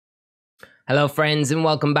Hello friends and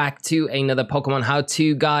welcome back to another Pokemon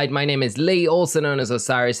how-to guide. My name is Lee, also known as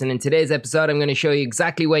Osirus, and in today's episode I'm going to show you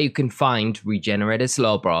exactly where you can find Regenerator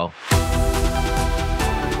Slowbro.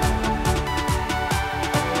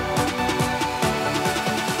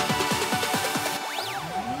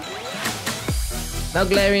 Now,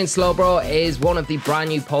 GALARIAN SLOWBRO is one of the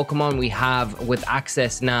brand new Pokemon we have with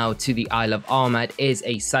access now to the Isle of Armor. It is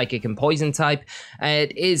a Psychic and Poison type.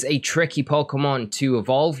 It is a tricky Pokemon to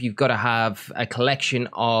evolve. You've got to have a collection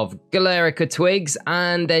of Galarica twigs,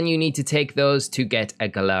 and then you need to take those to get a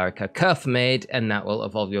Galarica Cuff made, and that will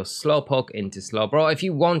evolve your Slowpoke into Slowbro. If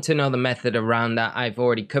you want to know the method around that, I've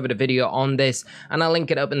already covered a video on this, and I'll link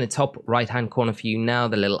it up in the top right-hand corner for you now,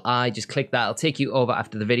 the little eye. Just click that. I'll take you over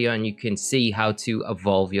after the video, and you can see how to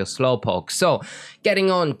evolve your Slowpoke. So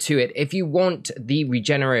getting on to it, if you want the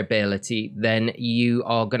regenerability, then you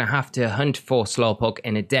are going to have to hunt for Slowpoke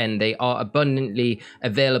in a den. They are abundantly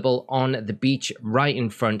available on the beach right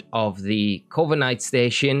in front of the Covenite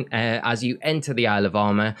station as you enter the Isle of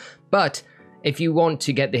Armor. But if you want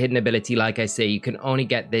to get the hidden ability, like I say, you can only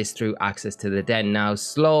get this through access to the den. Now,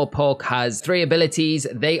 Slowpoke has 3 abilities.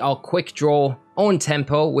 They are Quick Draw, On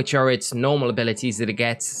Tempo, which are its normal abilities that it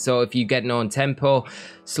gets. So if you get an On Tempo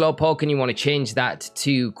Slowpoke and you want to change that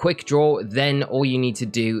to Quick Draw, then all you need to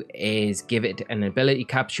do is give it an ability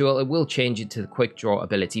capsule. It will change it to the Quick Draw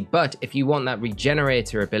ability. But if you want that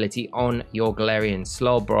Regenerator ability on your GALARIAN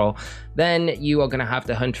Slowbro, then you are going to have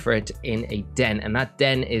to hunt for it in a den. And that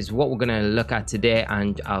den is what we're going to look at today,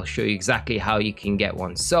 and I'll show you exactly how you can get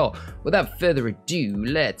one. So without further ado,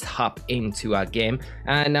 let's hop into our game.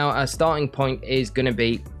 And now our starting point is going to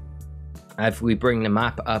be, if we bring the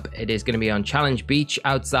map up, it is going to be on Challenge Beach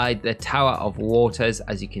outside the Tower of Waters.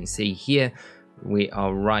 As you can see here, we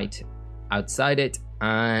are right outside it,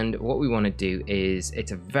 and what we want to do is,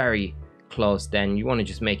 it's a very close den. You want to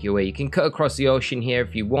just make your way. You can cut across the ocean here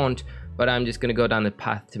if you want, but I'm just going to go down the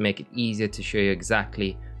path to make it easier to show you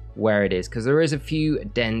exactly where it is, because there is a few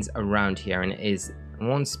dens around here, and it is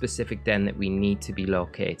one specific den that we need to be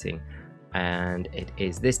locating, and it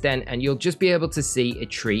is this den, and you'll just be able to see a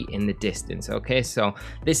tree in the distance. Okay, so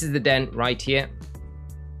this is the den right here.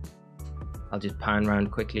 I'll just pan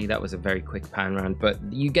around quickly. That was a very quick pan around, but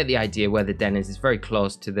you get the idea where the den is. It's very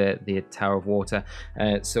close to the Tower of Water.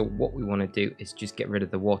 So what we want to do is just get rid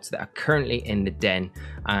of the waters that are currently in the den,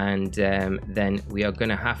 and then we are going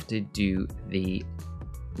to have to do the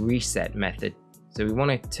reset method. So we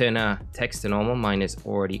want to turn our text to normal. Mine is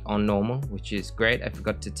already on normal, which is great. I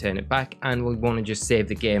forgot to turn it back, and we want to just save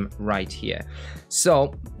the game right here.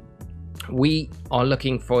 So we are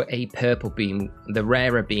looking for a purple beam, the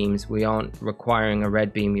rarer beams. We aren't requiring a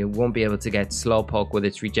red beam. You won't be able to get Slowpoke with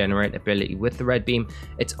its regenerate ability with the red beam.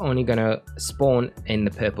 It's only going to spawn in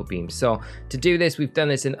the purple beam. So to do this, we've done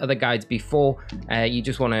this in other guides before. You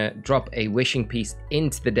just want to drop a wishing piece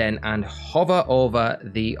into the den and hover over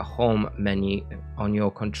the home menu on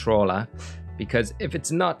your controller, because if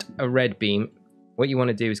it's not a red beam, what you want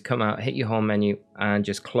to do is come out, hit your home menu, and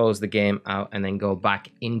just close the game out and then go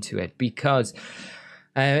back into it, because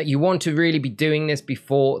you want to really be doing this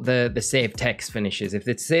before the save text finishes. If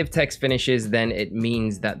the save text finishes, then it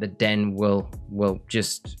means that the den will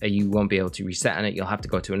just, you won't be able to reset on it. You'll have to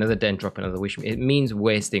go to another den, drop another wish. It means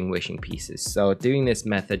wasting wishing pieces. So doing this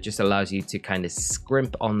method just allows you to kind of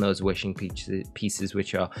scrimp on those wishing pieces,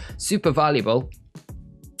 which are super valuable.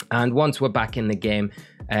 And once we're back in the game,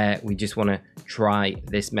 we just want to try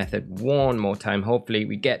this method one more time. Hopefully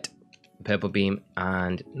we get purple beam,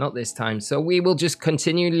 and not this time. So we will just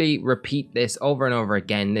continually repeat this over and over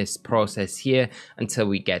again, this process here, until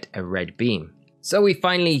we get a red beam. So we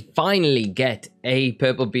finally get a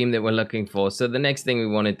purple beam that we're looking for. So the next thing we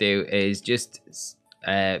want to do is just,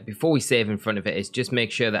 before we save in front of it, is just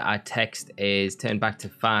make sure that our text is turned back to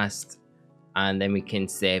fast, and then we can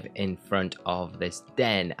save in front of this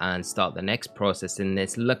den and start the next process in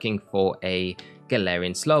this, looking for a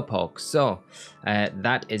GALARIAN Slowpoke. So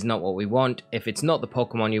that is not what we want. If it's not the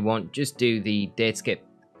Pokemon you want, just do the date skip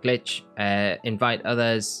glitch, invite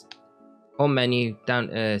others, home menu, down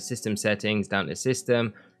to system settings, down to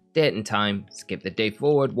system, date and time, skip the day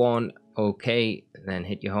forward one, okay, then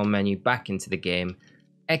hit your home menu, back into the game,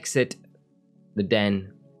 exit the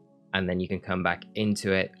den, and then you can come back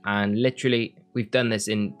into it. And literally, we've done this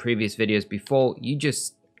in previous videos before. You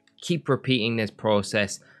just keep repeating this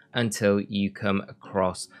process until you come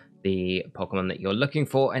across the Pokemon that you're looking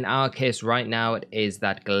for. In our case right now, it is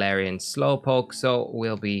that GALARIAN Slowpoke. So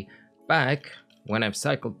we'll be back when I've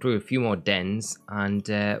cycled through a few more dens and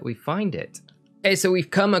we find it. Okay, so we've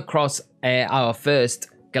come across our first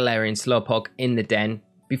GALARIAN Slowpoke in the den.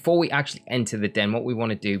 before we actually enter the den, what we want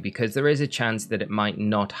to do, because there is a chance that it might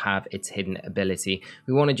not have its hidden ability,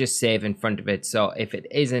 we want to just save in front of it. So if it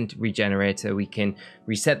isn't Regenerator, we can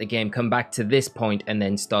reset the game, come back to this point, and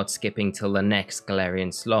then start skipping till the next Galarian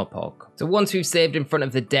Slowpoke. So once we've saved in front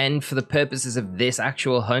of the den, for the purposes of this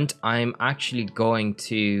actual hunt, I'm actually going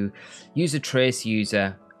to use a Trace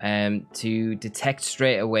User to detect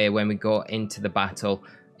straight away when we go into the battle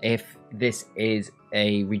if this is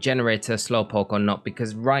a Regenerator Slowpoke or not,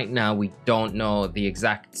 because right now we don't know the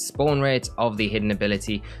exact spawn rate of the hidden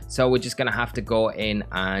ability, so we're just gonna have to go in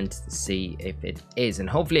and see if it is, and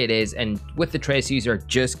hopefully it is. And with the Trace User, it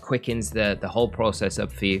just quickens the whole process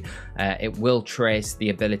up for you. It will trace the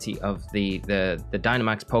ability of the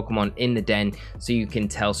Dynamax Pokemon in the den, so you can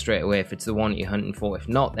tell straight away if it's the one you're hunting for. If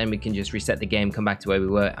not, then we can just reset the game, come back to where we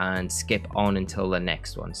were, and skip on until the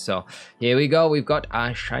next one. So here we go, we've got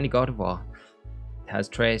a shiny Gardevoir. Has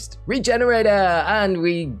traced Regenerator, and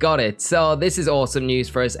we got it. So this is awesome news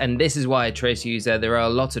for us, and this is why a Trace User, there are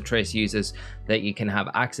lots of Trace Users that you can have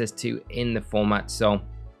access to in the format. So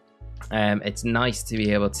it's nice to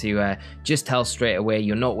be able to just tell straight away.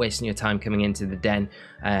 You're not wasting your time coming into the den,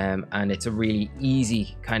 and it's a really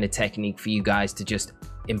easy kind of technique for you guys to just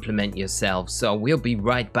implement yourselves. So we'll be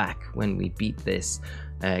right back when we beat this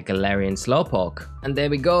Galarian Slowpoke. And there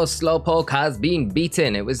we go, Slowpoke has been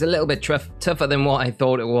beaten. It was a little bit tougher than what I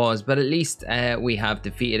thought it was, but at least we have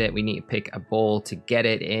defeated it. We need to pick a ball to get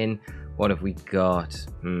it in. What have we got?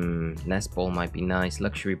 Nest Ball might be nice.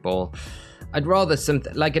 Luxury Ball. I'd rather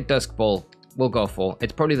something like a Dusk Ball. We'll go for.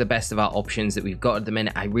 It's probably the best of our options that we've got at the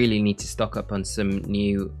minute. I really need to stock up on some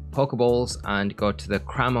new Pokeballs and go to the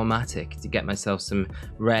Cramomatic to get myself some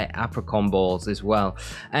rare Apricot balls as well.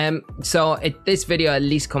 So this video at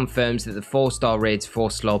least confirms that the 4-star raids for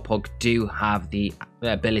Slowpoke do have the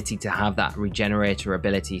ability to have that Regenerator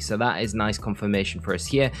ability. So that is nice confirmation for us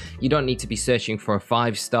here. You don't need to be searching for a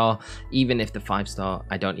 5-star, even if the 5-star,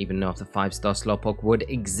 I don't even know if the 5-star Slowpoke would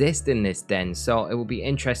exist in this den. So it will be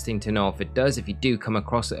interesting to know if it does. If you do come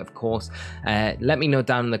across it, of course, let me know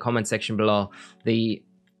down in the comment section below. The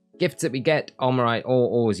gifts that we get, Almorite,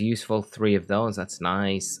 always useful. 3 of those, that's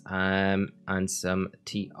nice. And some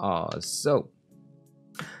TRs. So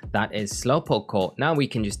that is Slowpoke caught. Now we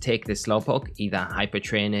can just take this Slowpoke, either Hyper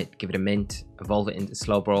Train it, give it a mint, evolve it into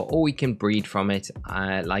Slowbro, or we can breed from it,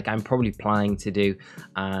 like I'm probably planning to do,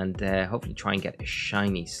 and hopefully try and get a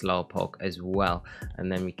shiny Slowpoke as well.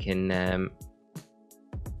 And then we can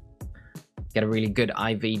get a really good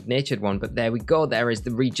IV natured one. But there we go, there is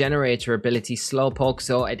the Regenerator ability Slowpoke.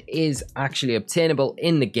 So it is actually obtainable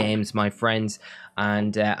in the games, my friends,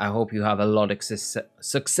 and I hope you have a lot of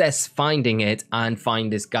success finding it and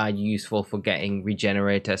find this guide useful for getting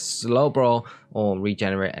Regenerator Slowbro or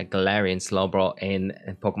Regenerator Galarian Slowbro in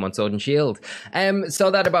Pokemon Sword and Shield.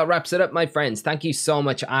 So that about wraps it up, my friends. Thank you so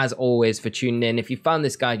much as always for tuning in. If you found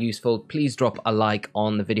this guide useful, please drop a like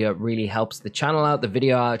on the video. It really helps the channel out, the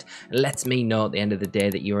video out, and lets me know at the end of the day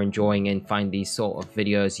that you're enjoying and find these sort of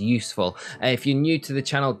videos useful. If you're new to the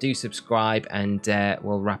channel, do subscribe, and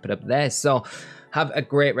we'll wrap it up there. So have a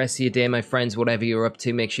great rest of your day, my friends. Whatever you're up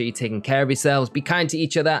to, make sure you're taking care of yourselves. Be kind to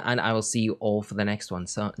each other, and I will see you all for the next one.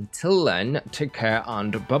 So until then, take care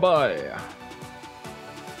and bye-bye.